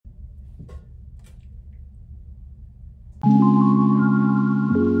Hey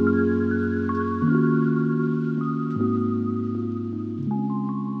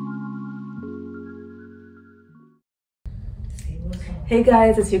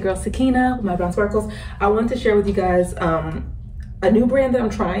guys, it's your girl Sakina with My Brown Sparkles. I wanted to share with you guys a new brand that I'm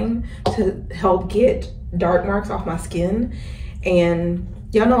trying to help get dark marks off my skin. And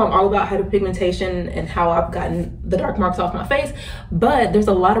y'all know I'm all about hyperpigmentation and how I've gotten the dark marks off my face, but there's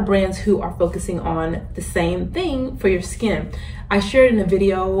a lot of brands who are focusing on the same thing for your skin. I shared in a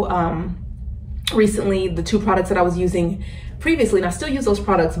video recently the 2 products that I was using previously, and I still use those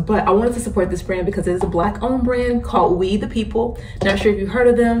products, but I wanted to support this brand because it is a Black owned brand called We The People. Not sure if you've heard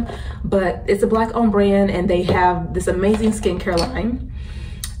of them, but it's a Black owned brand and they have this amazing skincare line,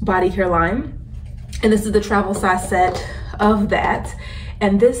 body care line. And this is the travel size set of that.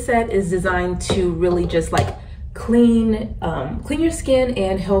 And this set is designed to really just like clean your skin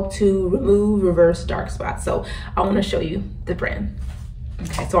and help to reverse dark spots. So I want to show you the brand.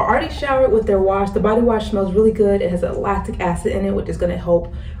 Okay, so I already showered with their wash. The body wash smells really good. It has a lactic acid in it, which is going to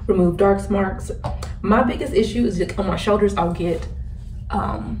help remove dark marks. My biggest issue is on my shoulders. I'll get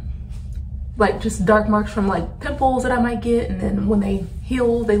like just dark marks from like pimples that I might get, and then when they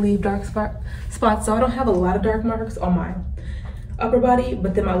heal, they leave dark spots. So I don't have a lot of dark marks on my upper body,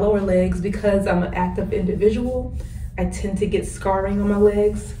 but then my lower legs, because I'm an active individual, I tend to get scarring on my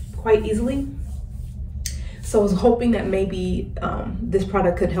legs quite easily. So I was hoping that maybe this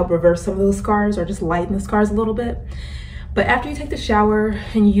product could help reverse some of those scars or just lighten the scars a little bit. But after you take the shower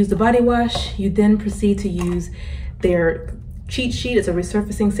and you use the body wash, you then proceed to use their cheat sheet. It's a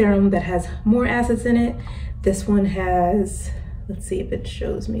resurfacing serum that has more acids in it. This one has, let's see if it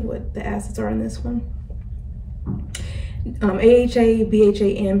shows me what the acids are in this one. AHA,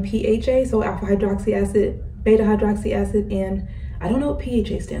 BHA, and PHA, so alpha hydroxy acid, beta hydroxy acid, and I don't know what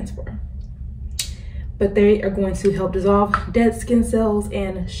PHA stands for. But they are going to help dissolve dead skin cells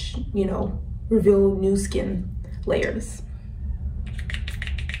and, you know, reveal new skin layers.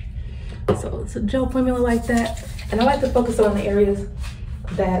 So it's a gel formula like that. And I like to focus on the areas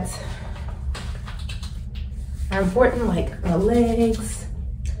that are important, like my legs,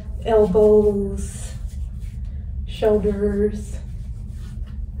 elbows, shoulders.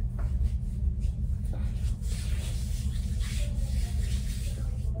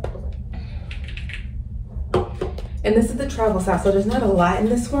 And this is the travel size, so there's not a lot in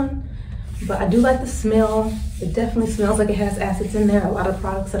this one, but I do like the smell. It definitely smells like it has acids in there. A lot of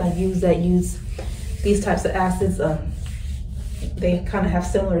products that I use that use these types of acids, they kind of have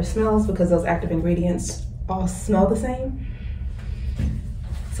similar smells because those active ingredients all smell the same.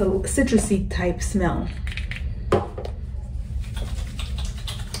 So citrusy type smell.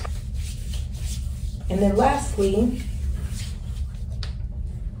 And then lastly,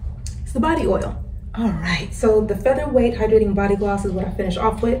 it's the body oil. All right, so the Featherweight Hydrating Body Gloss is what I finished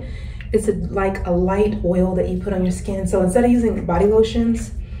off with. It's like a light oil that you put on your skin. So instead of using body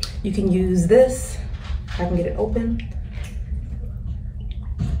lotions, you can use this. If I can get it open.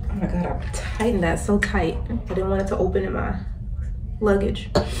 Oh my God, I tightened that so tight. I didn't want it to open in my luggage,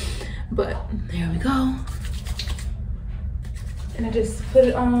 but there we go. And I just put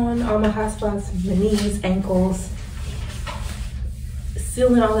it on all my hot spots, my knees, ankles,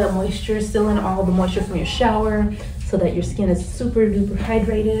 sealing all that moisture, sealing all the moisture from your shower so that your skin is super duper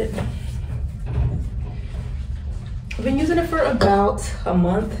hydrated. I've been using it for about a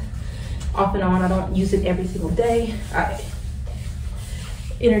month, off and on. I don't use it every single day. I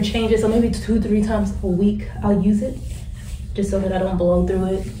interchange it, so maybe 2-3 times a week I'll use it, just so that I don't blow through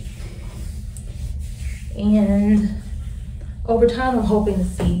it. And over time, I'm hoping to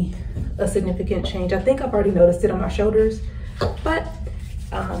see a significant change. I think I've already noticed it on my shoulders, but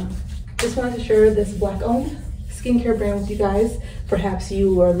just wanted to share this Black owned skincare brand with you guys. Perhaps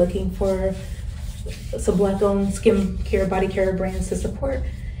you are looking for some Black owned skincare, body care brands to support.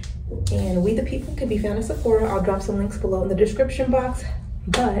 And We The People can be found at Sephora. I'll drop some links below in the description box.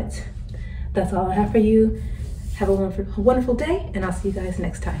 But that's all I have for you. Have a wonderful day, and I'll see you guys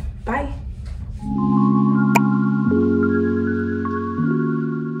next time. Bye.